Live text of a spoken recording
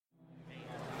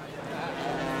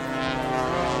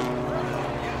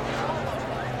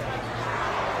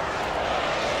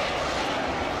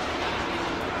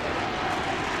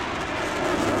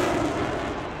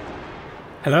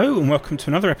Hello and welcome to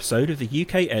another episode of the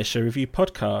UK Airshow Review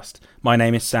podcast. My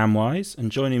name is Sam Wise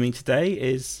and joining me today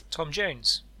is... Tom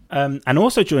Jones. And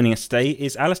also joining us today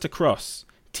is Alasdair Cross,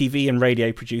 TV and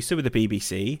radio producer with the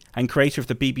BBC and creator of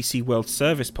the BBC World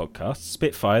Service podcast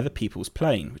Spitfire, the People's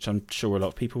Plane, which I'm sure a lot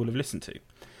of people will have listened to.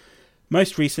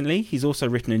 Most recently, he's also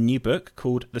written a new book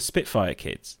called The Spitfire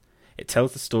Kids. It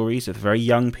tells the stories of very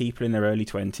young people in their early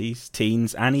 20s,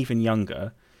 teens and even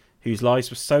younger, whose lives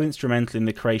were so instrumental in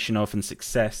the creation of and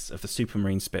success of the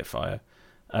Supermarine Spitfire.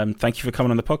 Thank you for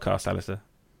coming on the podcast, Alasdair.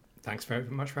 Thanks very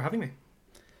much for having me.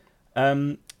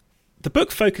 The book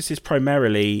focuses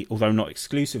primarily, although not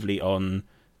exclusively, on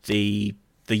the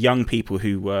young people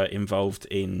who were involved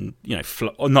in,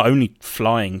 not only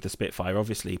flying the Spitfire,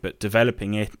 obviously, but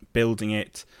developing it, building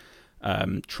it,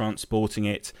 transporting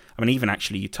it. I mean, even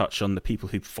actually you touch on the people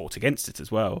who fought against it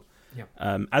as well. Yeah.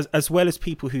 As well as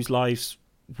people whose lives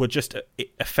were just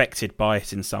affected by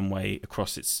it in some way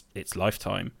across its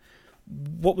lifetime.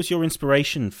 What was your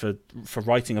inspiration for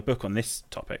writing a book on this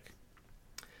topic?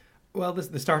 Well,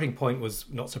 the starting point was,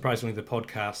 not surprisingly, the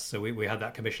podcast. So we had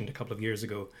that commissioned a couple of years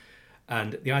ago.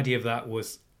 And the idea of that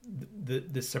was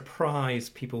the surprise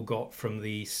people got from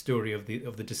the story of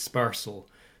the dispersal.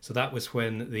 So that was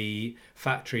when the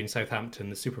factory in Southampton,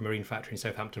 the Supermarine factory in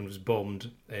Southampton, was bombed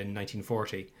in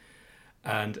 1940.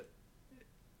 And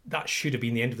that should have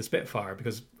been the end of the Spitfire,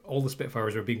 because all the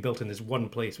Spitfires were being built in this one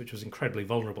place, which was incredibly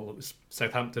vulnerable. It was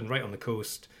Southampton, right on the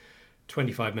coast,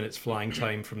 25 minutes flying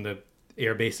time from the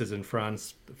air bases in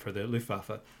France for the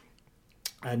Luftwaffe,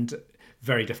 and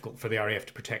very difficult for the RAF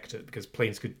to protect it, because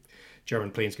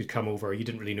German planes could come over. You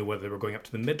didn't really know whether they were going up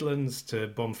to the Midlands to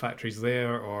bomb factories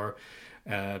there, or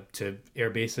to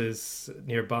air bases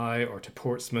nearby, or to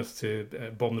Portsmouth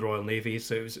to bomb the Royal Navy.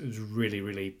 So it was really,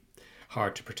 really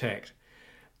hard to protect.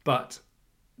 But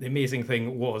the amazing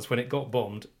thing was, when it got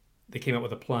bombed, they came up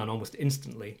with a plan almost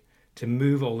instantly to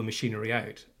move all the machinery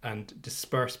out and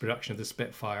disperse production of the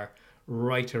Spitfire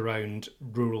right around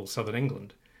rural southern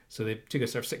England. So they took a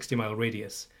sort of 60-mile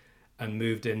radius and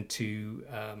moved into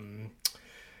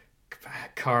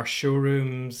car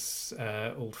showrooms,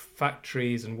 old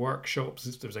factories and workshops.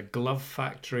 There was a glove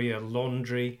factory, a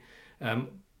laundry,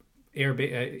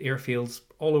 airfields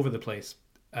all over the place.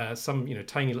 Some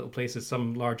tiny little places,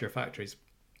 some larger factories.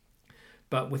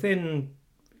 But within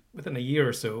a year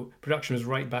or so, production was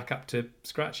right back up to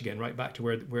scratch again, right back to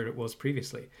where it was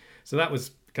previously. So that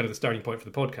was kind of the starting point for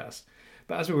the podcast.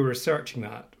 But as we were researching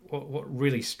that, what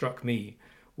really struck me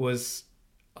was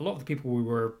a lot of the people we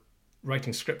were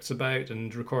writing scripts about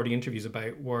and recording interviews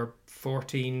about were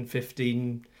 14,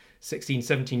 15, 16,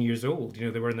 17 years old.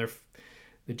 They were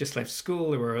they just left school,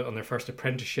 they were on their first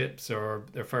apprenticeships or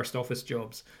their first office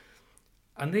jobs.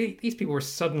 And these people were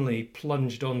suddenly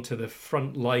plunged onto the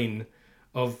front line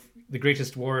of the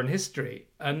greatest war in history.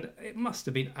 And it must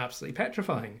have been absolutely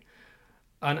petrifying.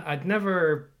 And I'd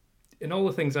never, in all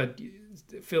the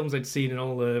films I'd seen and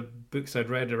all the books I'd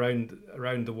read around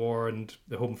the war and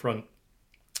the home front,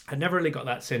 I never really got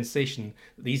that sensation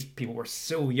that these people were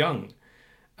so young.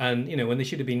 And, when they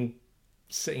should have been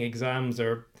sitting exams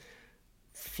or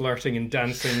flirting and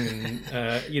dancing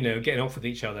and getting off with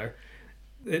each other,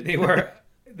 they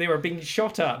were being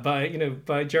shot at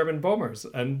by German bombers,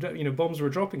 and bombs were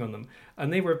dropping on them,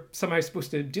 and they were somehow supposed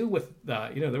to deal with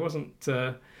that. There wasn't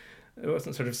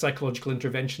sort of psychological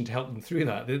intervention to help them through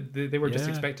that. They were just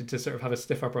expected to sort of have a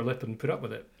stiff upper lip and put up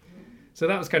with it. So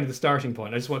that was kind of the starting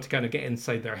point. I just want to kind of get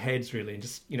inside their heads, really, and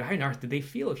just, how on earth did they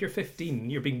feel if you're 15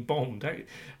 and you're being bombed,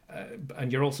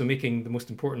 and you're also making the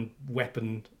most important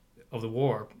weapon of the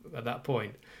war at that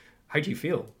point? How do you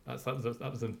feel? That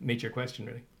was a major question,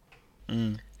 really.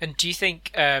 Mm. And do you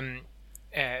think,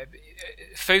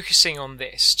 focusing on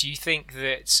this, do you think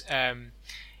that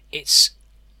it's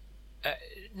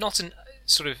not an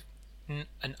sort of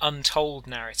an untold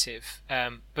narrative,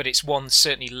 but it's one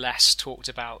certainly less talked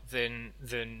about than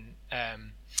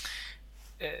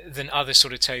other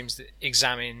sort of tomes that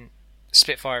examine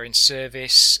Spitfire in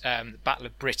service, the Battle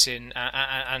of Britain,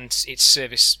 and its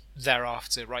service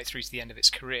thereafter, right through to the end of its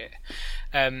career?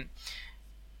 Do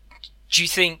you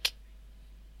think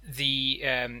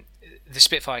the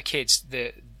Spitfire Kids,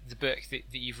 the book that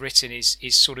you've written, is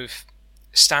sort of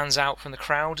stands out from the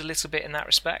crowd a little bit in that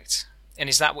respect? And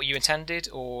is that what you intended,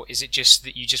 or is it just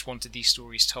that you just wanted these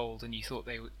stories told and you thought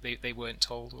they weren't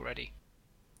told already?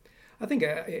 I think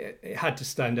it had to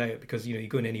stand out because you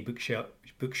go in any bookshop,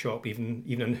 even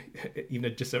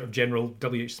just sort of general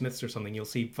W.H. Smith's or something, you'll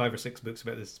see 5 or 6 books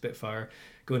about the Spitfire.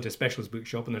 Go into a specialist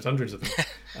bookshop and there's hundreds of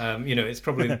them. It's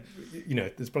probably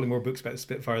there's probably more books about the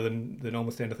Spitfire than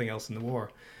almost anything else in the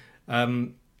war.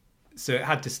 So it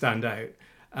had to stand out.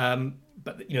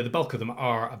 But the bulk of them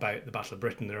are about the Battle of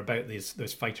Britain. They're about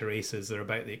those fighter races. They're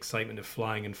about the excitement of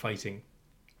flying and fighting,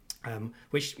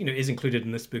 which is included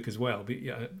in this book as well. But,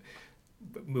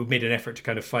 we've made an effort to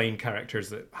kind of find characters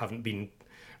that haven't been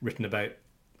written about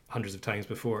hundreds of times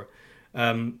before.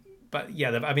 But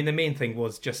yeah, the main thing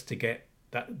was just to get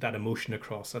that emotion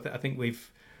across. I think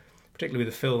we've, particularly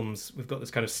with the films, we've got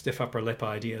this kind of stiff upper lip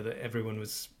idea that everyone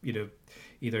was,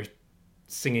 either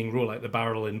singing "Roll Out the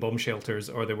Barrel" in bomb shelters,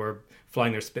 or they were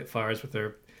flying their Spitfires with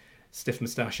their stiff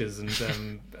moustaches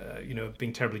and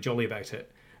being terribly jolly about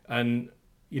it. And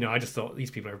I just thought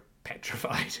these people are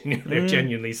petrified. They're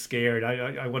genuinely scared.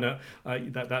 I want to.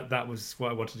 That was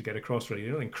what I wanted to get across. Really,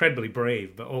 incredibly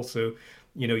brave, but also,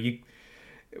 you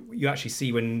actually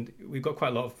see when we've got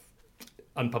quite a lot of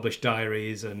unpublished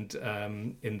diaries and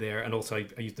in there, and also I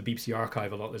use the BBC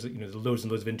archive a lot. There's loads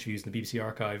and loads of interviews in the BBC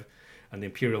archive and the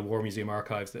Imperial War Museum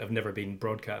archives that have never been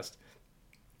broadcast,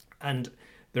 and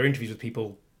they're interviews with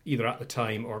people either at the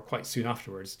time or quite soon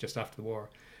afterwards, just after the war,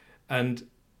 and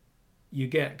you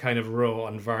get kind of raw,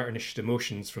 unvarnished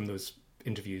emotions from those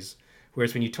interviews.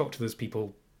 Whereas when you talk to those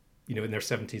people, in their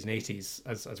 70s and 80s,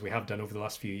 as we have done over the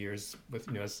last few years,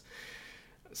 with as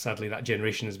sadly that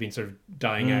generation has been sort of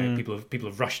dying out, people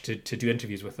have rushed to do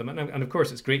interviews with them, and of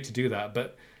course it's great to do that,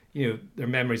 but their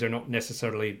memories are not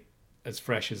necessarily as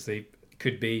fresh as they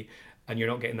could be, and you're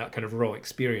not getting that kind of raw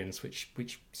experience, which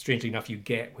strangely enough you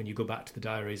get when you go back to the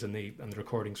diaries and the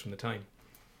recordings from the time.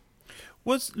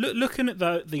 Was looking at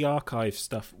the archive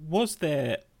stuff, was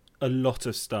there a lot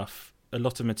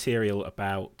of material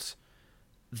about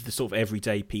the sort of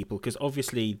everyday people? Because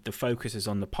obviously the focus is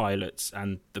on the pilots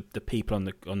and the people on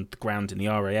the ground in the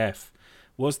RAF.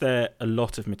 Was there a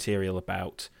lot of material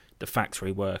about the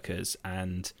factory workers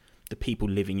and the people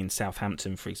living in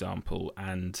Southampton, for example,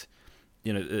 and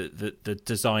the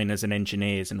designers and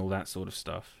engineers and all that sort of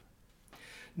stuff?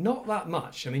 Not that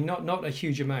much. Not a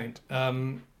huge amount.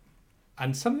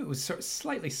 And some of it was sort of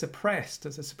slightly suppressed.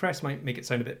 As suppressed might make it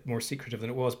sound a bit more secretive than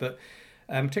it was, but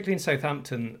particularly in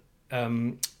Southampton,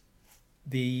 there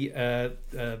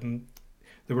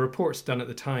were reports done at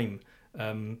the time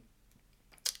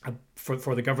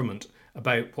for the government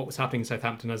about what was happening in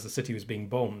Southampton as the city was being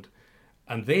bombed,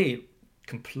 and they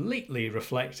completely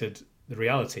reflected the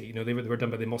reality. They were done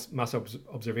by the Mass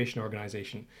Observation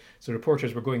Organisation. So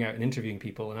reporters were going out and interviewing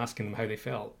people and asking them how they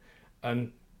felt,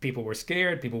 and people were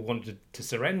scared. People wanted to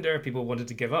surrender. People wanted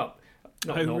to give up.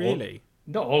 Really?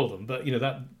 Not all of them, but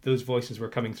those voices were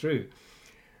coming through.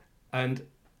 And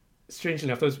strangely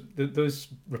enough, those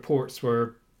reports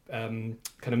were kind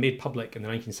of made public in the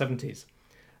 1970s,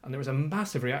 and there was a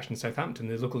massive reaction in Southampton.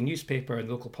 The local newspaper and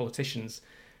local politicians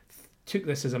took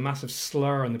this as a massive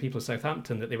slur on the people of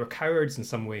Southampton, that they were cowards in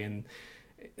some way, and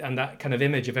that kind of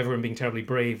image of everyone being terribly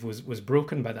brave was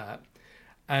broken by that,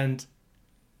 and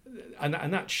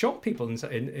that shocked people in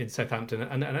Southampton,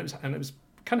 and it was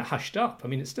kind of hushed up.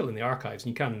 It's still in the archives,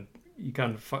 and you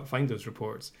can find those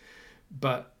reports,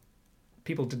 but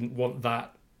people didn't want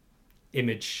that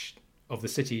image of the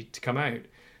city to come out.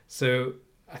 So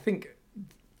I think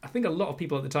a lot of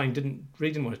people at the time didn't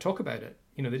want to talk about it.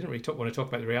 They didn't really want to talk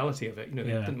about the reality of it. They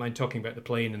didn't mind talking about the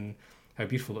plane and how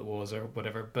beautiful it was or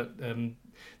whatever, but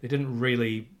they didn't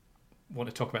really want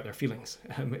to talk about their feelings.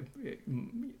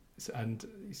 And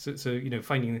so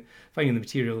finding the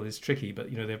material is tricky,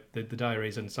 but the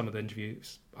diaries and some of the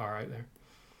interviews are out there.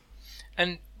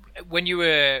 And when you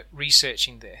were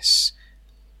researching this,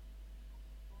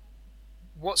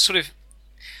 what sort of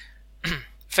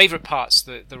favourite part's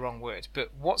the wrong word, but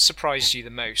what surprised you the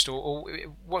most, or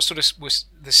what sort of was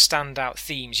the standout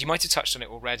themes? You might have touched on it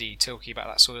already, talking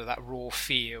about that raw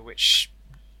fear, which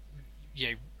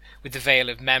with the veil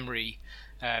of memory,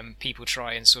 people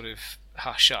try and sort of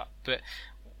hush up. But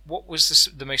what was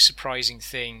the most surprising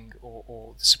thing,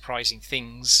 or the surprising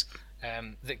things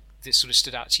that sort of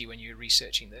stood out to you when you were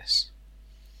researching this?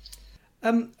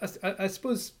 I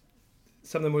suppose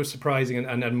some of the most surprising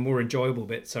and more enjoyable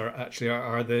bits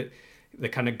are the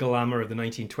kind of glamour of the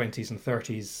 1920s and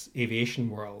 30s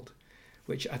aviation world,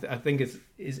 which I think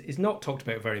is not talked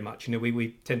about very much. We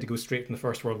tend to go straight from the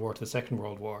First World War to the Second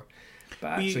World War.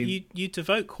 But actually, you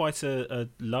devote quite a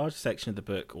large section of the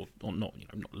book, or not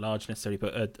not large necessarily,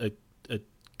 but a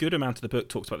good amount of the book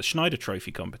talks about the Schneider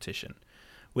Trophy competition,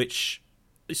 which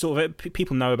sort of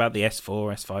people know about the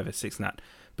S4, S5, S6 and that,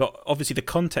 but obviously the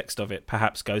context of it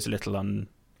perhaps goes a little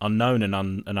unknown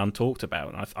and untalked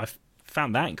about. And I've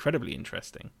found that incredibly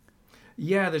interesting.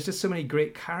 Yeah, there's just so many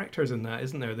great characters in that,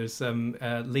 isn't there? There's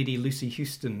Lady Lucy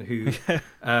Houston, who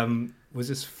was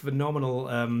this phenomenal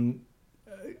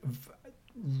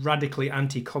radically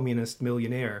anti-communist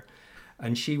millionaire,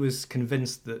 and she was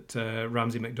convinced that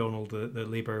Ramsay MacDonald, the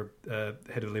Labour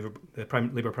head of Labour, the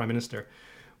Labour Prime Minister,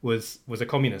 was a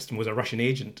communist and was a Russian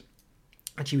agent,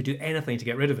 and she would do anything to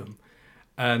get rid of him.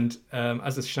 And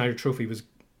as the Schneider Trophy was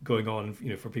going on,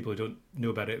 for people who don't know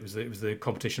about it, it was the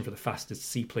competition for the fastest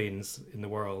seaplanes in the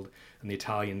world, and the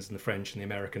Italians and the French and the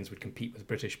Americans would compete with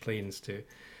British planes for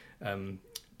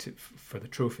the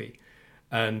trophy.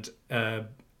 And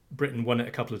Britain won it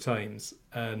a couple of times,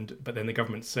 but then the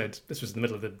government said, this was in the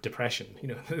middle of the Depression,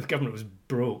 the government was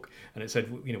broke, and it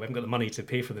said, we haven't got the money to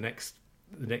pay for the next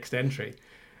entry.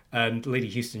 And Lady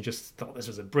Houston just thought this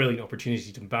was a brilliant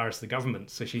opportunity to embarrass the government.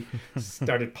 So she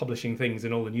started publishing things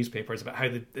in all the newspapers about how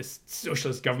this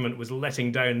socialist government was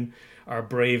letting down our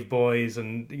brave boys,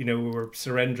 and we were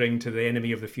surrendering to the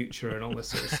enemy of the future and all this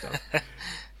sort of stuff.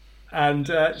 And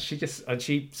she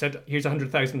said, here's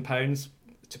 £100,000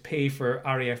 to pay for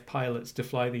RAF pilots to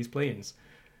fly these planes.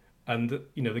 And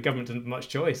the government didn't have much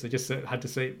choice. They just had to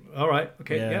say, "All right,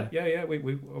 okay, yeah.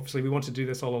 We obviously we want to do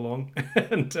this all along,"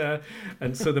 and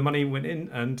so the money went in,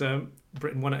 and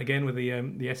Britain won it again with the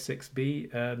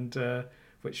S6B, and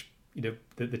which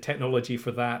the technology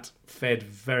for that fed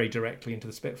very directly into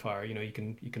the Spitfire. You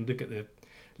can look at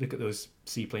those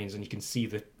seaplanes, and you can see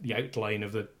the outline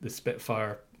of the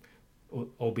Spitfire,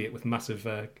 albeit with massive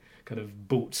kind of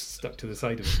boats stuck to the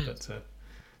side of it, but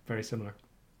very similar.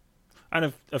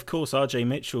 And of course, R.J.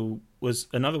 Mitchell was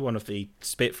another one of the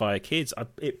Spitfire kids.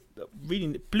 It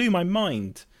really blew my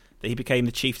mind that he became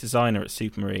the chief designer at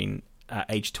Supermarine at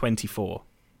age 24.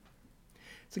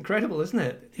 It's incredible, isn't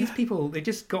it? These people, they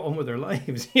just got on with their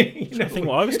lives. I think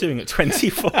what I was doing at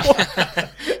 24.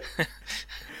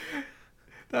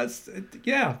 That's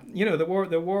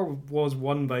the war was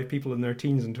won by people in their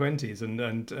teens and 20s, and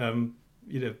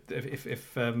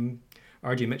if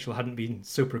R.J. Mitchell hadn't been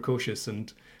so precocious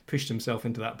and pushed himself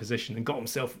into that position and got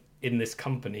himself in this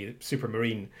company,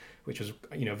 Supermarine, which was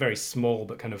a very small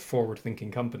but kind of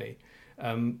forward-thinking company,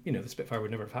 the Spitfire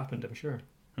would never have happened, I'm sure.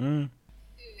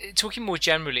 Talking more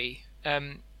generally,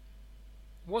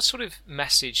 what sort of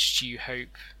message do you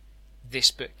hope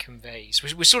this book conveys?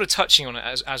 We're sort of touching on it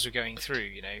as we're going through,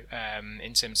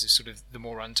 in terms of sort of the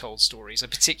more untold stories. I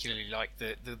particularly like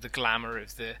the glamour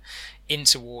of the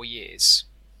interwar years.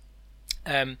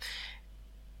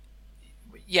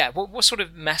 What sort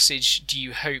of message do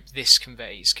you hope this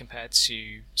conveys compared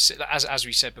to, as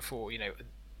we said before,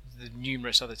 the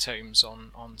numerous other tomes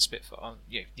on Spitfire, on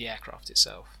the aircraft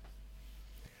itself?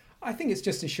 I think it's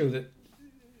just to show that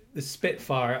the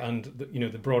Spitfire and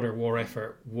the broader war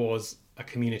effort was a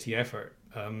community effort.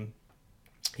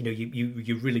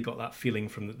 You really got that feeling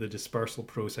from the dispersal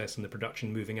process and the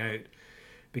production moving out,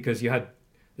 because you had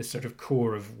this sort of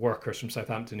core of workers from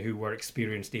Southampton who were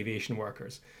experienced aviation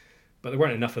workers, but there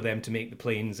weren't enough of them to make the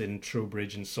planes in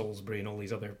Trowbridge and Salisbury and all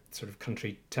these other sort of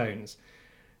country towns.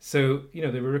 So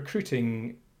they were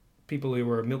recruiting people who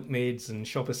were milkmaids and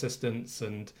shop assistants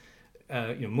and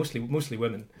mostly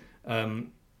women,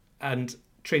 and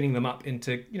training them up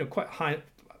into quite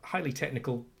highly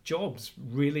technical jobs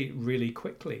really, really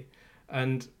quickly.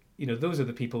 And those are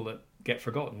the people that get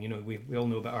forgotten. We all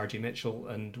know about R.J. Mitchell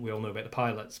and we all know about the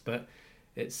pilots, but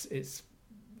it's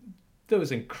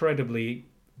those incredibly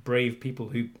brave people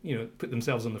who put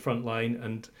themselves on the front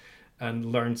line and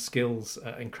learn skills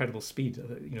at incredible speed.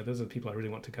 Those are the people I really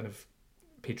want to kind of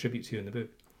pay tribute to in the book.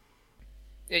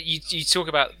 You talk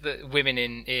about the women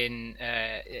in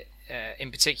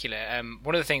particular.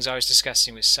 One of the things I was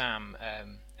discussing with Sam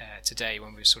today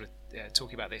when we were sort of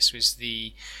talking about this was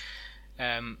the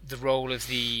role of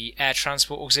the Air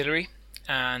Transport Auxiliary,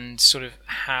 and sort of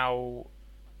how,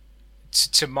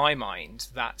 to my mind,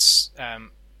 that's a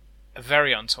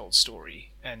very untold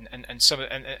story, and some of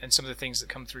the things that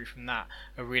come through from that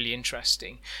are really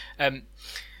interesting.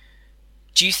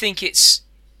 Do you think it's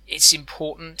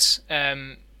important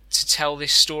to tell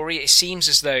this story? It seems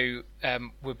as though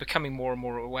we're becoming more and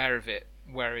more aware of it,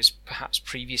 whereas perhaps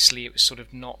previously it was sort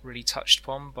of not really touched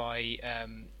upon by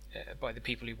the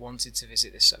people who wanted to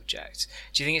visit this subject.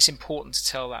 Do you think it's important to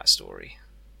tell that story?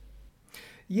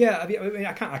 Yeah, I mean,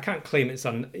 I can't claim it's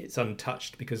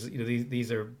untouched, because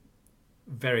these are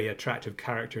very attractive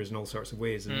characters in all sorts of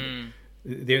ways, and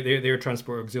their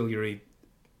transport auxiliary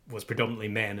was predominantly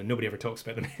men, and nobody ever talks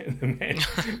about the men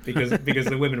because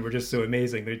the women were just so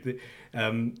amazing.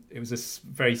 It was this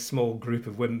very small group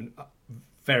of women,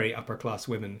 very upper class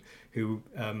women, who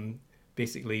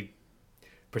basically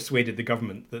persuaded the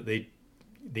government that they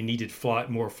needed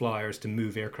more flyers to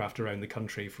move aircraft around the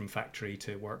country from factory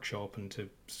to workshop and to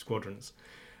squadrons,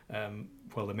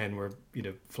 while the men were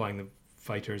flying the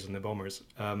fighters and the bombers.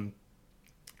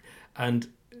 And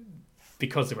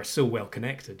because they were so well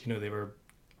connected. They were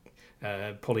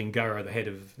Pauline Gower, the head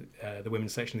of the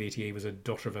women's section of the ATA, was a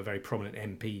daughter of a very prominent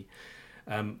MP.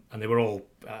 And they were all,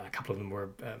 a couple of them were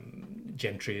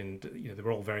gentry, and they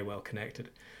were all very well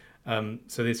connected.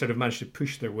 So they sort of managed to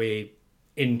push their way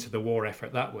into the war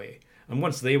effort that way. And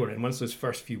once those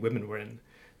first few women were in,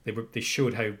 they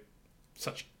showed how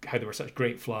they were such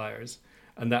great flyers,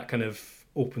 and that kind of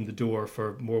opened the door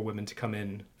for more women to come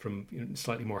in from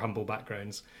slightly more humble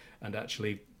backgrounds and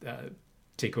actually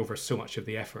take over so much of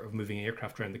the effort of moving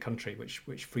aircraft around the country,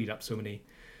 which freed up so many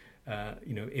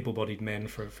able-bodied men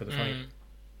for the fight.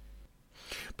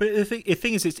 But the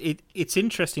thing is, it's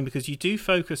interesting because you do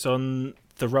focus on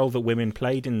the role that women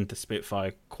played in the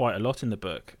Spitfire quite a lot in the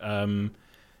book, and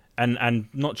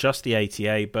not just the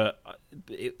ATA, but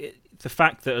the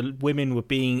fact that women were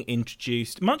being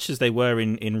introduced, much as they were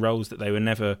in roles that they were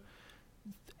never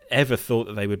ever thought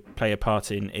that they would play a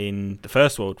part in the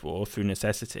First World War through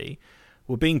necessity,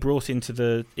 were being brought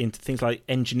into things like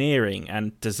engineering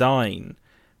and design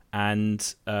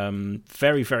and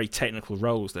very, very technical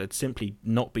roles that had simply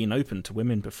not been open to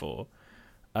women before.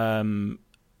 And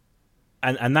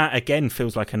that, again,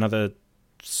 feels like another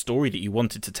story that you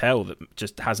wanted to tell that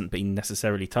just hasn't been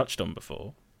necessarily touched on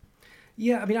before.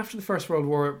 Yeah, I mean, after the First World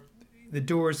War, the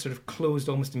doors sort of closed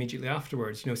almost immediately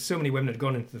afterwards. So many women had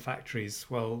gone into the factories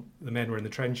while the men were in the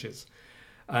trenches.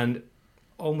 And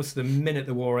almost the minute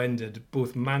the war ended,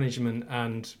 both management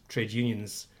and trade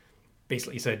unions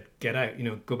basically said, get out,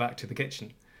 go back to the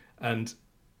kitchen. And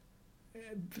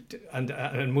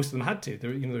most of them had to.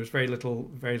 There was very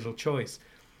little choice.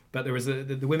 But there was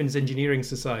the Women's Engineering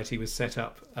Society was set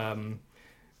up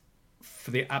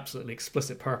for the absolutely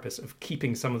explicit purpose of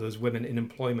keeping some of those women in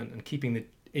employment and keeping the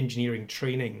engineering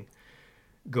training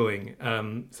going.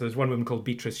 So there's one woman called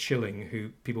Beatrice Schilling, who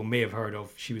people may have heard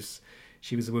of. She was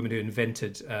the woman who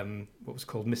invented what was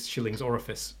called Miss Schilling's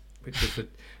orifice, which was the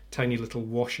tiny little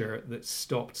washer that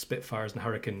stopped Spitfires and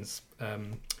Hurricanes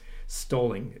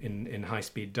stalling in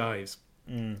high-speed dives.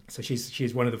 So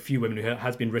she's one of the few women who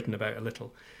has been written about a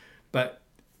little. But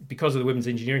because of the Women's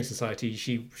Engineering Society,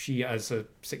 she as a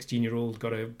 16-year-old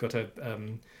got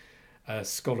a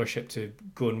scholarship to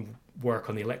go and work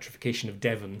on the electrification of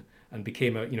Devon and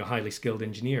became a highly skilled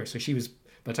engineer. So she was, by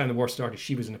the time the war started,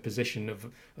 she was in a position of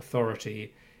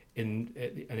authority in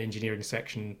an engineering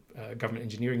section, government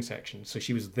engineering section. So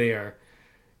she was there,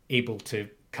 able to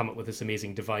come up with this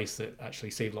amazing device that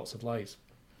actually saved lots of lives.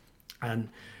 And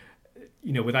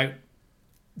without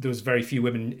those very few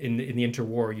women in the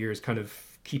interwar years kind of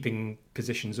keeping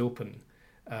positions open,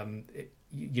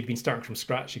 you'd been starting from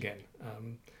scratch again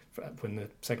when the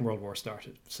Second World War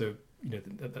started. So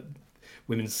that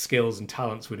women's skills and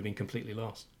talents would have been completely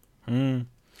lost. I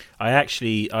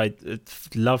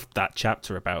loved that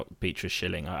chapter about Beatrice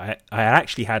Schilling. I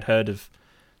actually I'd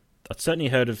certainly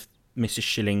heard of Mrs.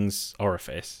 Schilling's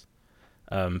orifice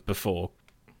before.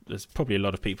 There's probably a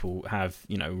lot of people have,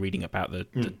 reading about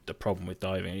the problem with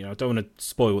diving. I don't want to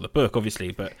spoil the book,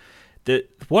 obviously, but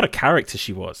what a character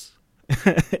she was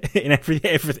in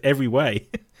every way.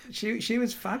 She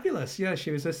was fabulous. Yeah,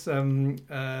 she was this.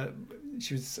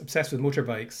 She was obsessed with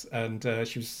motorbikes, and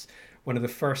she was one of the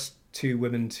first two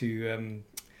women to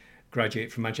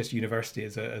graduate from Manchester University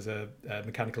as a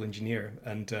mechanical engineer,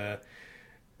 and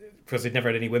because they'd never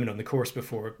had any women on the course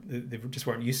before, they just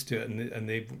weren't used to it, and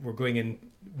they were going in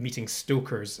meeting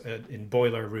stokers in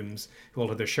boiler rooms who all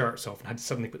had their shirts off and had to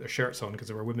suddenly put their shirts on because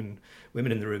there were women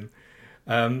in the room.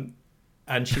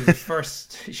 And she was the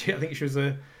first. I think she was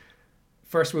the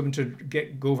first woman to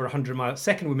go over 100 miles.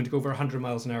 Second woman to go over 100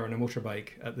 miles an hour on a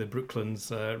motorbike at the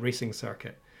Brooklands racing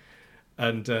circuit.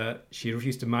 And she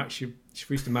refused to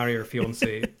marry her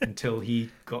fiance until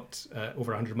he got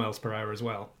over 100 miles per hour as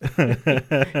well.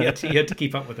 he had to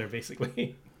keep up with her,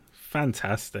 basically.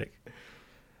 Fantastic.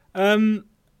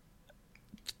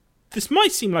 This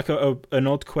might seem like an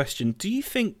odd question. Do you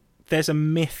think there's a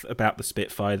myth about the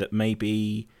Spitfire that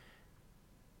maybe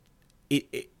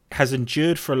it has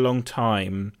endured for a long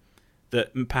time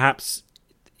that perhaps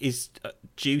is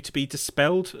due to be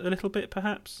dispelled a little bit,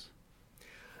 perhaps?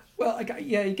 Well,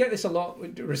 you get this a lot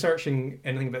researching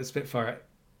anything about the Spitfire.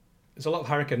 There's a lot of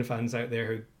Hurricane fans out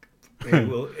there who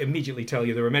will immediately tell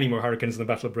you there were many more Hurricanes in the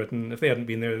Battle of Britain. If they hadn't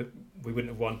been there, we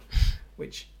wouldn't have won,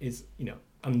 which is,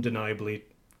 undeniably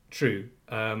true.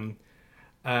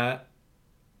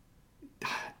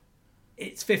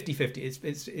 It's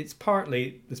 50-50. It's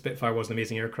partly the Spitfire was an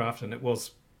amazing aircraft, and it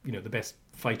was, the best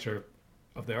fighter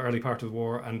of the early part of the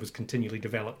war and was continually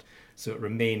developed. So it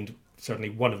remained certainly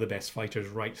one of the best fighters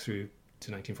right through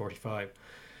to 1945.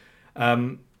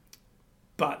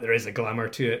 But there is a glamour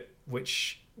to it,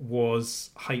 which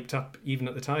was hyped up even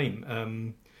at the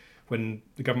time. When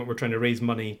the government were trying to raise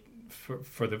money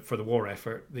for the war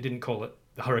effort, they didn't call it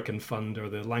the Hurricane Fund or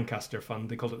the Lancaster Fund.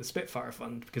 They called it the Spitfire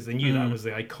Fund because they knew that was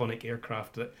the iconic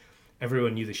aircraft that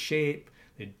everyone knew the shape.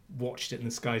 They'd watched it in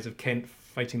the skies of Kent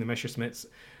fighting the Messerschmitts,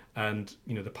 and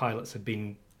the pilots had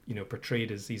been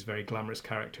portrayed as these very glamorous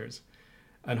characters.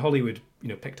 And Hollywood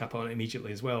picked up on it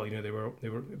immediately as well. They were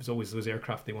it was always those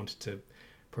aircraft they wanted to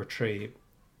portray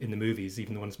in the movies,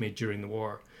 even the ones made during the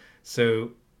war.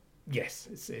 So yes,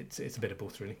 it's a bit of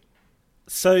both, really.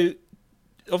 So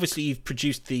obviously you've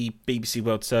produced the BBC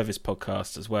World Service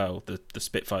podcast as well, the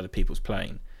Spitfire, the People's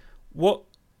Plane.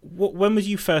 When was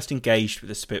you first engaged with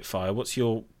the Spitfire? What's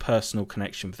your personal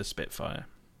connection with the Spitfire?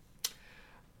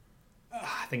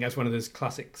 I think I was one of those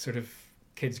classic sort of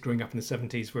kids growing up in the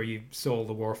 70s where you saw all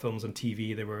the war films on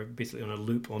TV. They were basically on a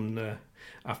loop on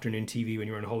afternoon TV when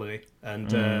you were on holiday,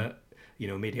 and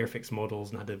made airfix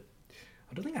models and had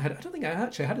I don't think I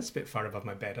actually had a Spitfire above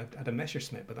my bed. I had a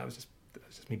Messerschmitt, but that was just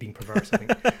me being perverse, I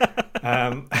think.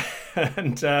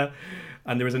 And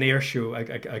there was an air show.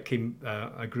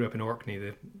 I grew up in Orkney,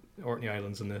 the Orkney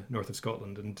Islands in the north of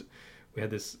Scotland, and we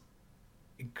had this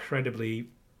incredibly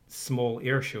small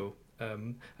air show.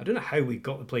 I don't know how we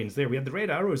got the planes there. We had the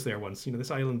Red Arrows there once. This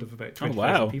island of about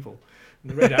 20,000 people.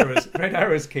 And the Red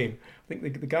Arrows came. I think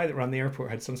the guy that ran the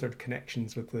airport had some sort of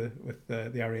connections with the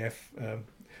RAF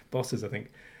bosses, I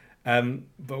think.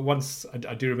 But once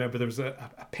I do remember there was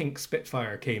a pink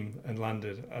Spitfire came and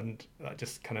landed, and that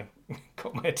just kind of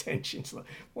caught my attention. So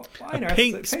why on earth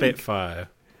pink Spitfire?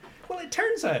 Well, it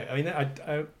turns out. I mean,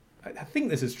 I think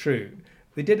this is true.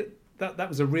 They did it. That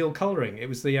was a real colouring. It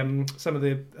was the some of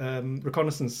the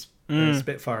reconnaissance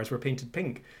Spitfires were painted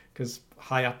pink because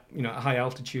high up, at high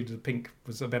altitude, the pink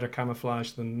was a better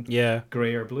camouflage than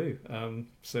grey or blue.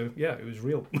 So yeah, it was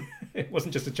real. It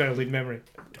wasn't just a childhood memory.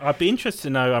 I'd be interested to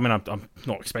know. I mean, I'm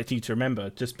not expecting you to remember,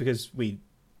 just because we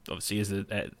obviously, as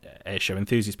air show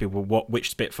enthusiast people, which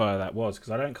Spitfire that was,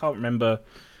 because can't remember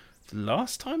the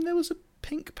last time there was a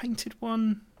pink painted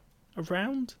one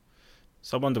around.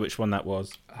 So I wonder which one that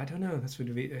was. I don't know. This would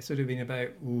have been about,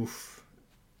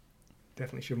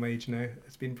 definitely show my age now.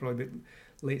 It's been probably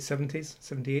late 70s,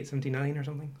 78, 79 or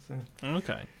something. So.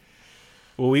 Okay.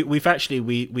 Well, we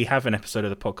have an episode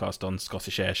of the podcast on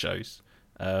Scottish air shows,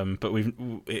 but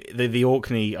the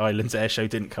Orkney Islands air show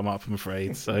didn't come up, I'm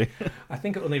afraid. So I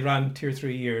think it only ran 2 or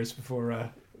 3 years before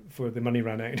the money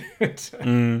ran out.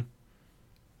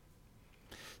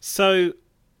 So.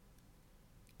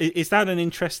 Is that an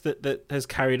interest that has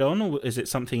carried on, or is it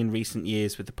something in recent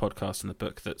years with the podcast and the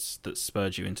book that's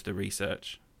spurred you into the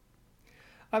research?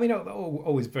 I mean, I'm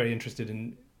always very interested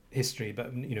in history,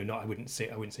 but I wouldn't say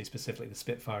specifically the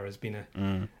Spitfire has been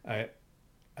a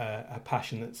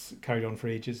passion that's carried on for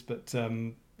ages. But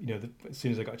as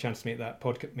soon as I got a chance to make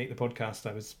the podcast,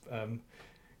 I was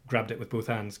grabbed it with both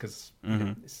hands because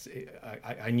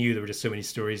I knew there were just so many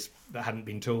stories that hadn't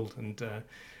been told,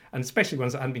 and especially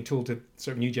ones that hadn't been told to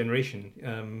sort of new generation.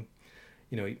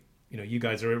 You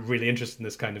guys are really interested in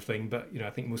this kind of thing, but I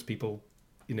think most people,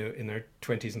 in their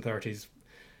 20s and 30s,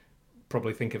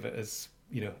 probably think of it as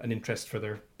an interest for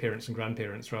their parents and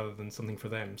grandparents rather than something for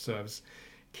them. So I was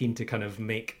keen to kind of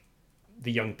make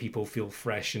the young people feel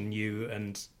fresh and new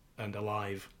and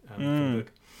alive for the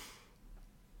book.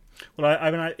 Well,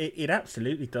 I mean, it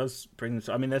absolutely does bring.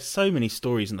 I mean, there's so many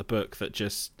stories in the book that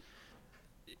just.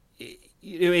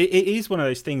 It is one of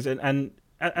those things, and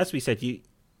as we said,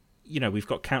 we've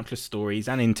got countless stories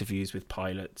and interviews with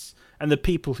pilots and the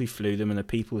people who flew them and the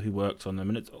people who worked on them,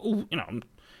 and it's all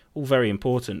all very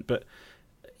important. But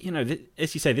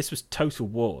as you say, this was total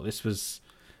war. This was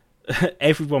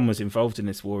everyone was involved in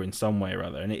this war in some way or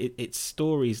other, and it's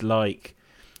stories like,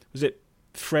 was it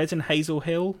Fred and Hazel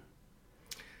Hill?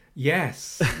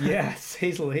 Yes,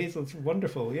 Hazel's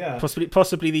wonderful. Yeah,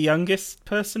 possibly the youngest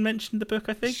person mentioned in the book.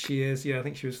 I think she is. Yeah, I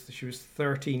think she was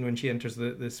 13 when she enters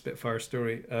the Spitfire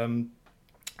story.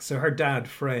 So her dad,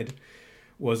 Fred,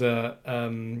 was a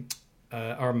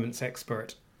armaments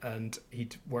expert, and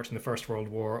he'd worked in the First World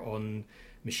War on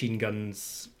machine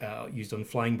guns used on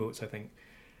flying boats, I think.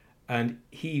 And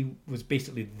he was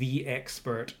basically the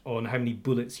expert on how many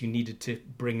bullets you needed to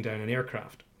bring down an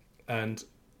aircraft. And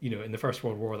in the First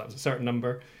World War, that was a certain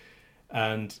number.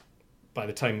 And by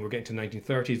the time we were getting to the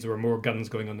 1930s, there were more guns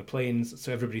going on the planes.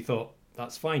 So everybody thought,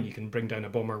 that's fine, you can bring down a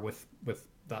bomber with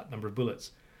that number of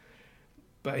bullets.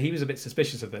 But he was a bit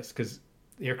suspicious of this because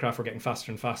the aircraft were getting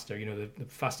faster and faster. The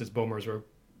fastest bombers were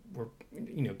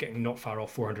getting not far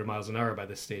off 400 miles an hour by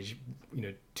this stage,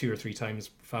 2 or 3 times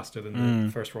faster than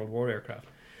the First World War aircraft.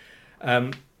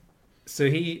 So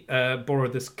he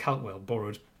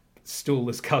stole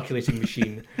this calculating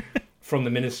machine from the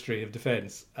Ministry of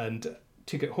Defence and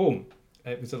took it home.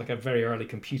 It was like a very early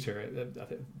computer.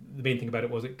 The main thing about it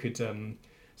was it could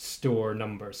store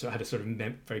numbers, so it had a sort of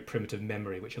very primitive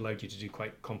memory which allowed you to do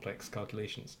quite complex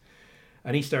calculations.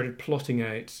 And he started plotting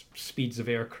out speeds of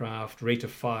aircraft, rate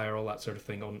of fire, all that sort of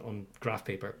thing on graph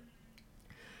paper.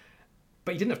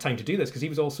 But he didn't have time to do this because he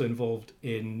was also involved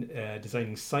in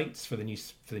designing sights for the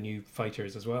new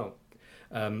fighters as well.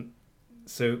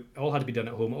 So all had to be done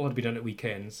at home, all had to be done at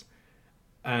weekends.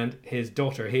 And his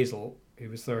daughter Hazel, who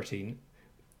was 13,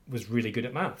 was really good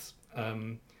at maths.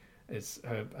 I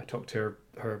talked to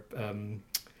her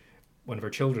one of her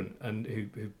children, and who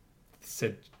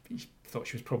said he thought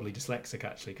she was probably dyslexic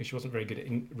actually, because she wasn't very good at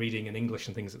reading and English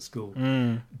and things at school.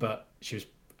 But she was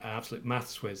an absolute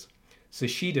maths whiz. So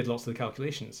she did lots of the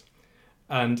calculations.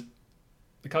 And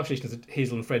the calculations that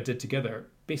Hazel and Fred did together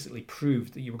basically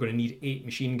proved that you were going to need 8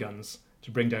 machine guns to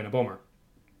bring down a bomber,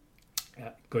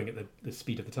 going at the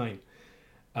speed of the time.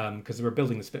 Because they were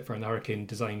building the Spitfire and the Hurricane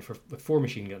designed with 4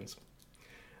 machine guns.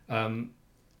 And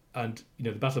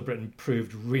the Battle of Britain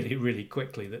proved really, really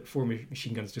quickly that 4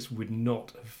 machine guns just would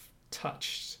not have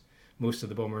touched most of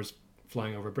the bombers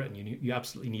flying over Britain. You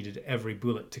absolutely needed every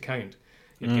bullet to count.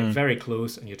 You had to get very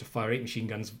close, and you had to fire 8 machine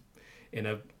guns in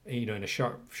a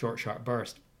short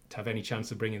burst to have any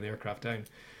chance of bringing the aircraft down.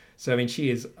 So I mean,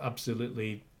 she is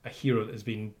absolutely a hero that has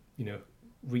been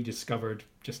rediscovered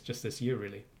just this year,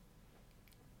 really.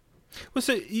 Well,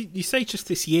 so you say just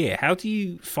this year. How do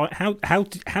you find? How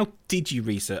did you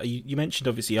research? You mentioned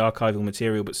obviously archival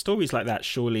material, but stories like that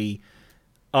surely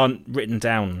aren't written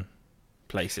down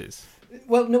places.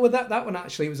 Well, no, that one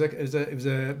actually it was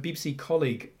a BBC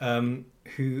colleague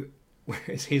who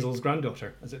is Hazel's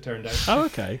granddaughter, as it turned out. Oh,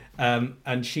 okay.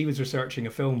 And she was researching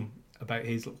a film about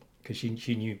Hazel because she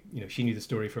knew the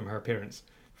story from her parents,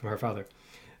 from her father,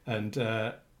 and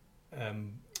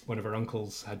one of her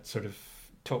uncles had sort of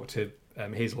talked to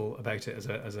Hazel about it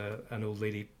as an old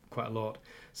lady quite a lot,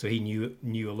 so he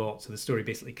knew a lot. So the story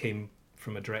basically came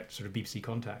from a direct sort of BBC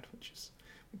contact, which is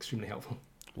extremely helpful.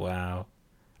 Wow,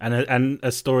 and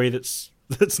a story that's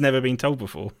never been told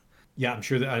before. Yeah, I'm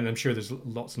sure there's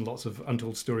lots and lots of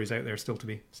untold stories out there still to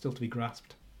be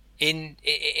grasped. In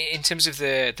terms of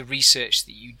the research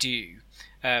that you do,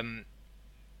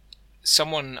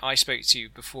 someone I spoke to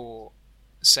before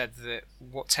said that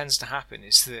what tends to happen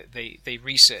is that they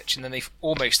research and then they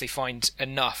find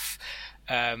enough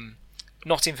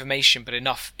not information but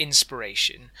enough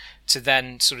inspiration to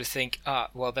then sort of think,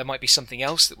 well, there might be something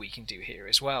else that we can do here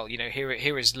as well.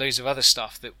 Here is loads of other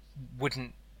stuff that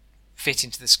wouldn't fit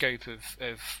into the scope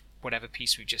of whatever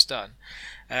piece we've just done.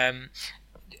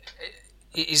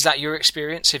 Is that your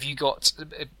experience? Have you got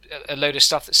a load of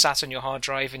stuff that sat on your hard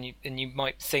drive and you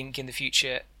might think in the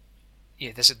future,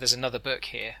 yeah, there's another book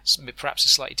here, perhaps a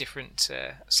slightly different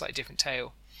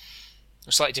tale,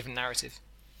 a slightly different narrative?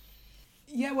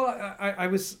 Yeah, well, I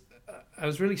was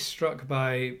really struck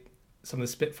by some of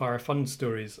the Spitfire Fund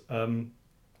stories.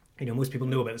 Most people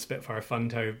know about the Spitfire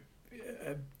Fund, how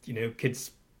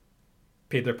kids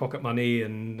paid their pocket money,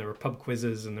 and there were pub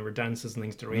quizzes and there were dances and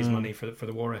things to raise money for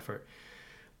the war effort.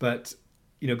 But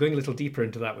going a little deeper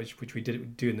into that, which we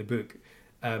did do in the book,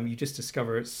 you just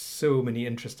discover so many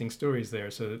interesting stories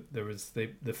there. So there was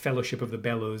the Fellowship of the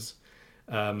Bellows,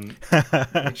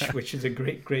 which is a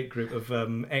great group of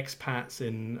expats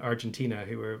in Argentina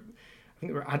who were, I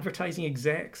think they were advertising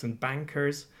execs and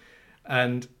bankers,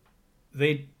 and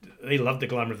they loved the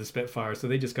glamour of the Spitfire, so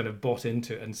they just kind of bought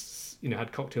into it and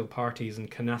had cocktail parties and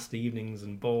canasta evenings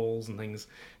and balls and things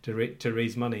to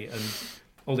raise money, and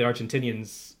all the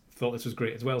Argentinians thought this was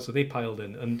great as well, so they piled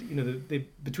in, and they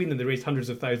between them they raised hundreds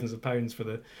of thousands of pounds for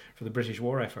the British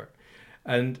war effort,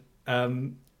 and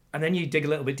then you dig a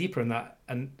little bit deeper in that,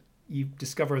 and you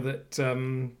discover that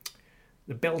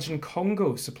the Belgian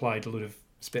Congo supplied a load of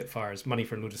Spitfires, money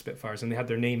for a load of Spitfires, and they had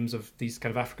their names of these kind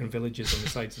of African villages on the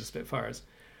sides of the Spitfires,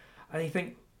 and you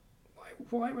think,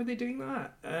 why were they doing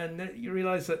that? And you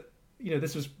realise that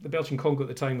this was the Belgian Congo at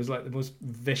the time was like the most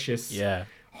vicious,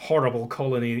 horrible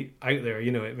colony out there.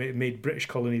 It made British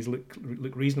colonies look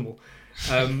reasonable,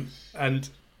 and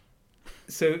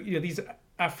so these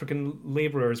African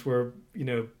labourers were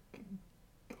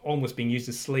almost being used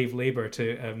as slave labour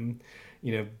to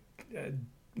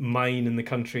mine in the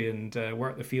country and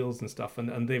work the fields and stuff,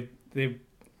 and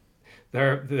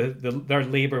their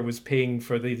labour was paying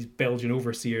for these Belgian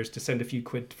overseers to send a few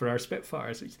quid for our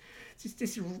Spitfires. It's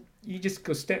you just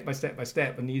go step by step by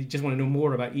step, and you just want to know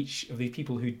more about each of the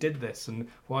people who did this and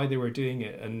why they were doing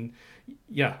it. And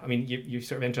yeah, I mean, you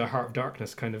sort of enter a heart of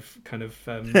darkness kind of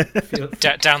down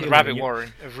the rabbit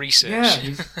warren of research.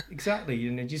 Yeah, exactly.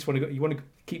 And you just want to go. You want to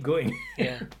keep going.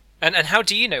 Yeah. And how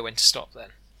do you know when to stop then?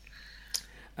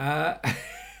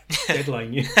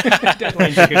 Deadline.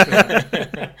 Deadline's a good for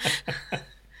that.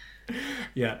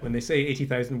 Yeah, when they say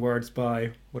 80,000 words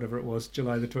by whatever it was,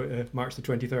 March the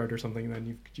 23rd or something,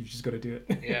 then you've just got to do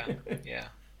it. Yeah.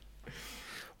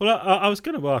 Well, I was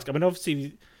going to ask. I mean,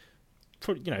 obviously,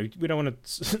 we don't want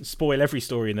to spoil every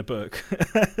story in the book,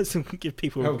 so give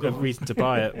people a reason to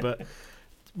buy it. But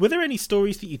were there any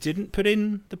stories that you didn't put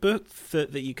in the book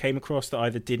that you came across that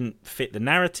either didn't fit the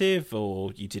narrative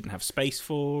or you didn't have space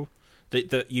for,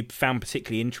 that you found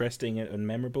particularly interesting and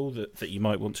memorable that you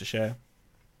might want to share?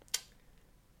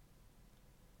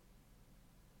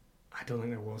 I don't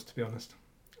think there was, to be honest.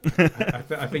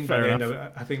 I think by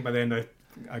the end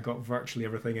I got virtually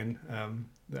everything in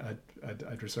that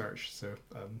I'd researched. So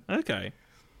okay,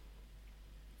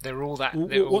 they're all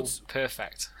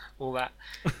perfect. All that,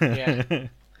 yeah.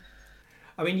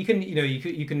 I mean, you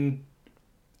can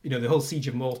the whole Siege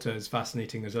of Malta is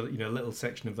fascinating. There's a little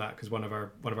section of that because one of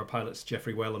our pilots,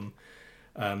 Geoffrey Wellham,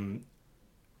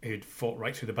 who'd fought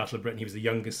right through the Battle of Britain. He was the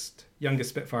youngest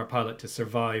Spitfire pilot to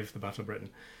survive the Battle of Britain.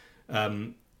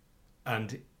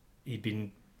 And he'd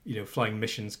been, flying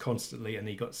missions constantly, and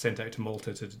he got sent out to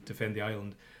Malta to defend the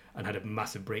island, and had a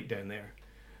massive breakdown there.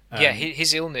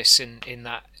 His illness in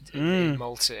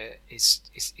Malta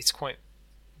it's quite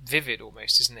vivid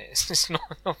almost, isn't it? It's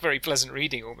not very pleasant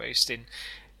reading almost in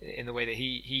the way that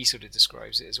he sort of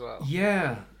describes it as well.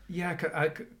 Yeah,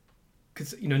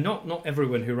 because not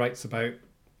everyone who writes about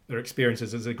their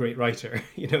experiences is a great writer.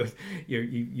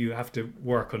 You have to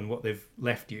work on what they've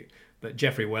left you. But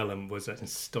Geoffrey Wellham was an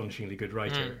astonishingly good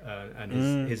writer, and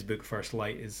his book First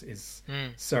Light is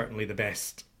certainly the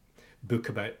best book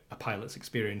about a pilot's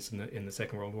experience in the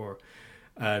Second World War.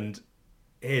 And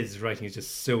his writing is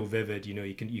just so vivid.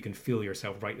 You can feel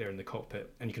yourself right there in the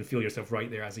cockpit, and you can feel yourself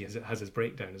right there as he has his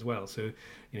breakdown as well. So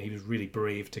he was really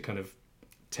brave to kind of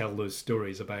tell those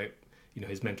stories about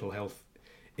his mental health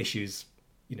issues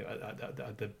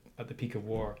at the peak of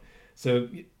war. So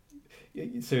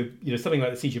something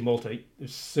like the Siege of Malta,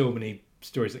 there's so many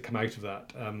stories that come out of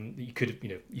that. You could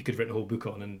have written a whole book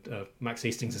on, and Max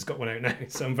Hastings has got one out now.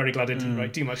 So I'm very glad I didn't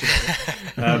write too much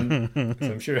about it.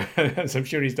 So I'm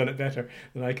sure he's done it better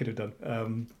than I could have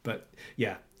done. But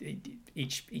yeah,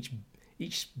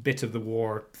 each bit of the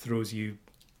war throws you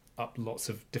up lots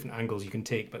of different angles you can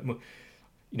take. But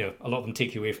a lot of them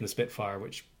take you away from the Spitfire,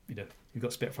 which you've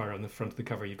got Spitfire on the front of the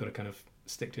cover. You've got to kind of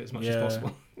stick to it as much as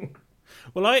possible.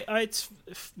 Well, it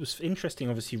was interesting,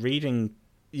 obviously, reading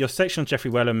your section on Geoffrey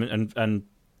Wellham, and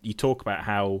you talk about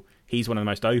how he's one of the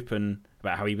most open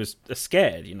about how he was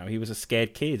scared. He was a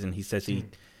scared kid, and he says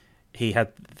he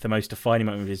had the most defining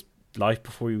moment of his life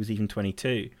before he was even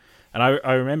 22. And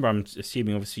I remember, I'm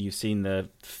assuming, obviously, you've seen the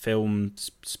film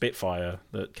Spitfire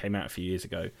that came out a few years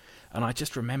ago, and I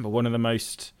just remember one of the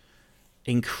most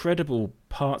incredible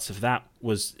parts of that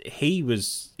was it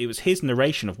was his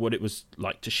narration of what it was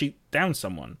like to shoot down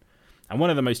someone. And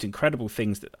one of the most incredible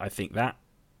things that I think that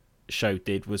show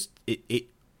did was the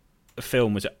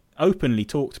film was openly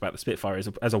talked about the Spitfire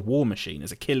as a war machine,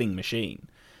 as a killing machine,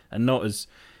 and not as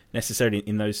necessarily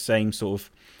in those same sort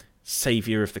of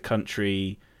savior of the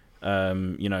country,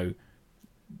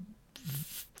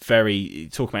 very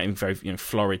talking about it in very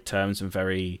florid terms and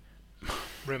very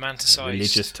romanticized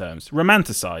religious terms.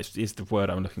 Romanticized is the word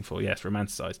I'm looking for. Yes,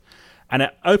 romanticized. And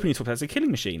it openly talked about it as a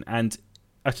killing machine. And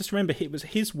I just remember it was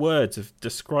his words of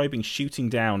describing shooting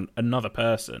down another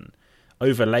person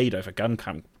overlaid over gun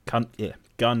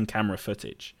camera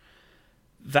footage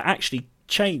that actually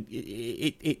changed.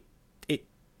 It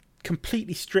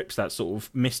completely strips that sort of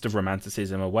mist of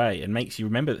romanticism away and makes you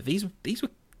remember that these were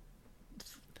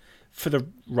for the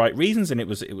right reasons, and it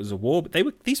was a war, but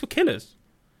these were killers.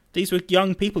 These were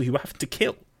young people who have to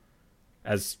kill,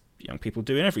 as young people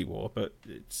do in every war. But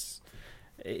it's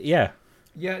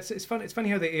it's funny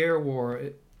how the air war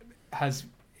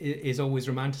is always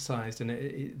romanticized,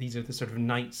 and these are the sort of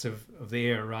knights of the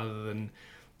air rather than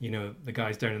the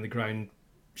guys down in the ground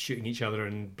shooting each other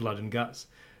in blood and guts.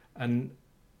 And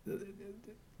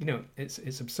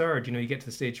it's absurd. You get to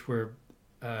the stage where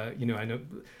I know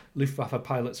Luftwaffe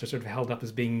pilots are sort of held up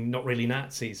as being not really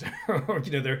Nazis, or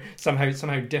they're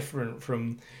somehow different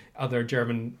from other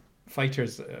German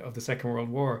fighters of the Second World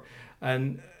War,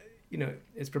 and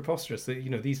it's preposterous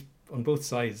that these on both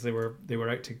sides they were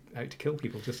out to kill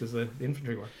people just as the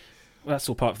infantry were. Well, that's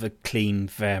all part of the clean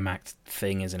Wehrmacht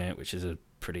thing, isn't it? Which is a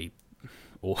pretty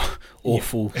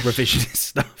awful revisionist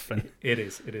stuff. And it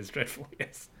is dreadful.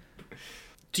 Yes.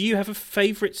 Do you have a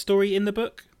favourite story in the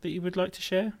book that you would like to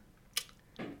share?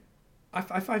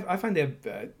 I find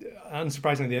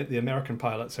unsurprisingly the American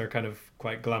pilots are kind of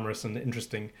quite glamorous and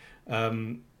interesting,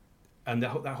 and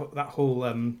that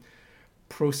whole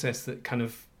process that kind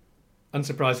of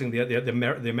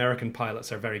unsurprisingly the American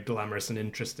pilots are very glamorous and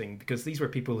interesting, because these were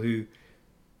people who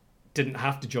didn't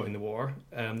have to join the war.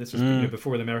 This was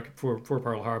before before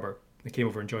Pearl Harbor. They came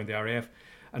over and joined the RAF,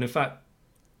 and in fact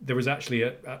there was actually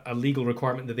a legal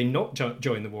requirement that they not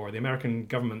join the war. The American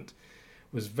government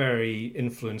was very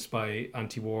influenced by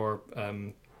anti-war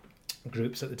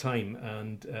groups at the time,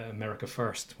 and America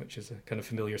First, which is a kind of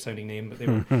familiar sounding name, but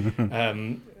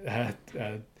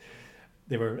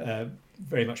they were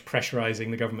very much pressurizing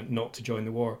the government not to join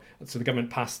the war. So the government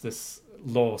passed this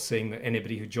law saying that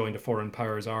anybody who joined a foreign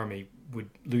power's army would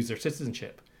lose their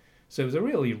citizenship. So it was a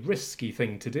really risky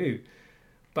thing to do.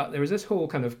 But there was this whole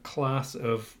kind of class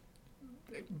of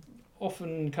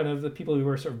often kind of the people who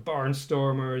were sort of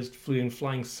barnstormers, flew in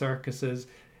flying circuses,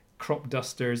 crop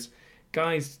dusters,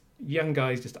 young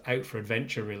guys just out for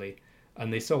adventure really,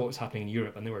 and they saw what was happening in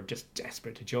Europe and they were just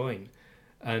desperate to join.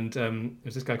 And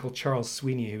there's this guy called Charles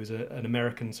Sweeney, who was an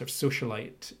American sort of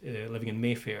socialite living in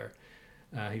Mayfair.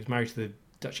 He was married to the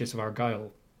Duchess of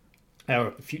Argyll,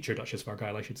 or future Duchess of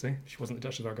Argyll, I should say. She wasn't the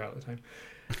Duchess of Argyll at the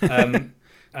time.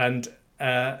 And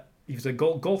he was a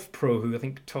golf pro who I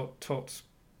think taught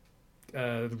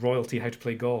royalty how to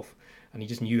play golf, and he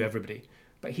just knew everybody.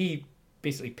 But he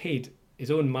basically paid his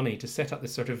own money to set up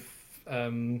this sort of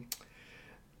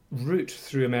route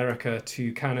through America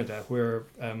to Canada where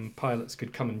pilots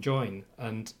could come and join.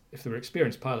 And if they were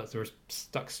experienced pilots, they were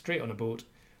stuck straight on a boat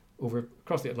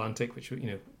across the Atlantic, which was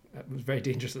very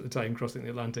dangerous at the time, crossing the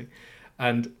Atlantic,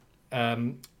 and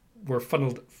were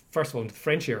funneled first of all into the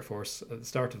French Air Force at the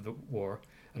start of the war.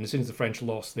 And as soon as the French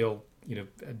lost, they all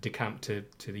decamped to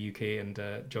the UK and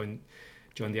joined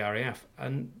the RAF.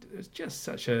 And it was just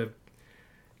such a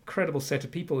incredible set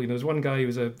of people. There was one guy who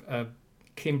was a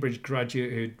Cambridge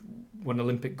graduate who'd won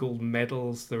Olympic gold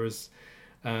medals. There was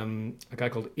a guy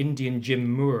called Indian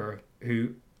Jim Moore,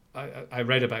 who I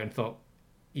read about and thought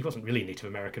he wasn't really Native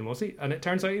American, was he? And it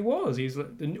turns out he was. He's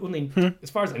the only, as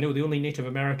far as I know, the only Native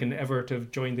American ever to have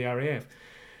joined the RAF.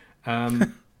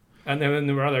 And then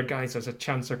there were other guys. There's a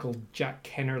chancer called Jack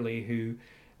Kennerley who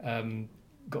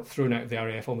got thrown out of the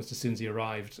RAF almost as soon as he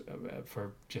arrived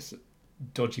for just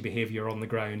dodgy behaviour on the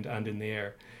ground and in the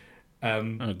air.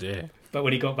 Oh dear. But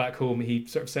when he got back home, he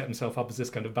sort of set himself up as this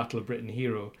kind of Battle of Britain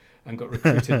hero and got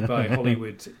recruited by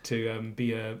Hollywood to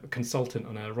be a consultant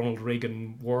on a Ronald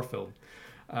Reagan war film.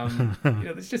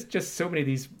 There's just so many of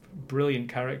these brilliant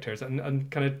characters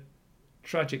and kind of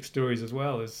tragic stories as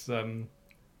well.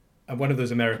 And one of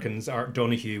those Americans, Art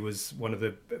Donahue, was one of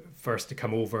the first to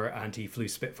come over, and he flew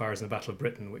Spitfires in the Battle of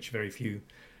Britain, which very few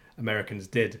Americans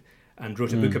did, and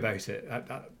wrote a book about it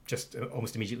just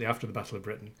almost immediately after the Battle of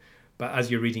Britain. But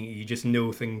as you're reading it, you just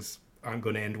know things aren't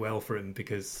going to end well for him,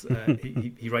 because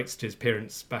he writes to his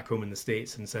parents back home in the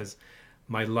States and says,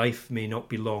 "My life may not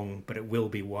be long, but it will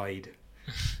be wide."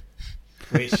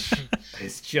 Which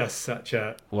is just such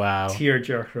a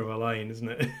tearjerker of a line, isn't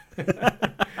it?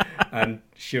 And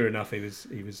sure enough, he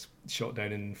was shot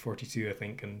down in 1942, I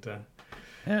think, and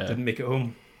didn't make it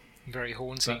home. Very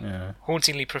haunting,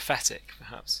 hauntingly prophetic,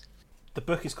 perhaps. The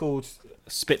book is called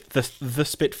the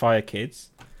Spitfire Kids,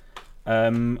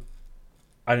 and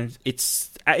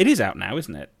it is out now,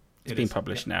 isn't it? It's been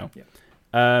published now,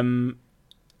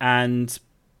 and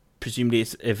presumably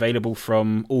it's available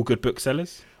from all good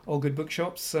booksellers. All good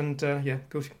bookshops, and go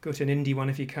to an indie one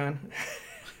if you can.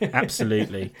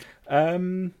 Absolutely.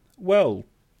 Well,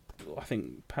 I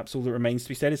think perhaps all that remains to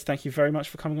be said is thank you very much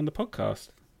for coming on the podcast.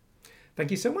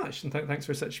 Thank you so much, and thanks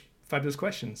for such fabulous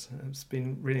questions. It's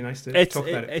been really nice to talk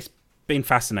about it. It's been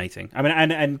fascinating. I mean,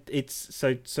 and it's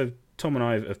so Tom and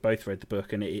I have both read the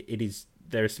book, and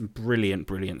there are some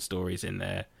brilliant stories in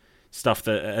there. Stuff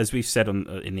that, as we've said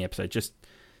in the episode, just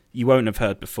you won't have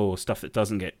heard before. Stuff that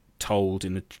doesn't get told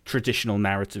in the traditional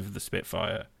narrative of the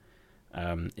Spitfire.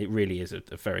 It really is a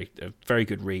very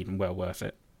good read and well worth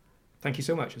it. Thank you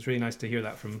so much. It's really nice to hear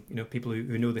that from people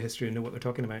who know the history and know what they're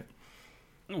talking about.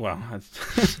 Well,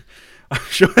 I'm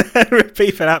sure there are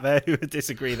people out there who would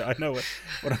disagree that I know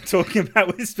what I'm talking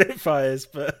about with Spitfires,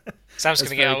 but Sam's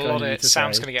going to get a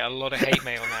lot of hate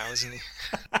mail now, isn't he?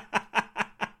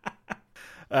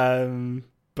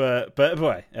 But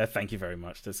boy, thank you very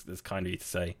much. That's kind of you to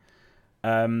say.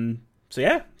 So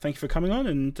yeah, thank you for coming on,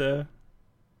 and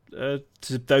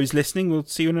to those listening, we'll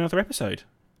see you in another episode.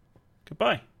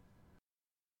 Goodbye.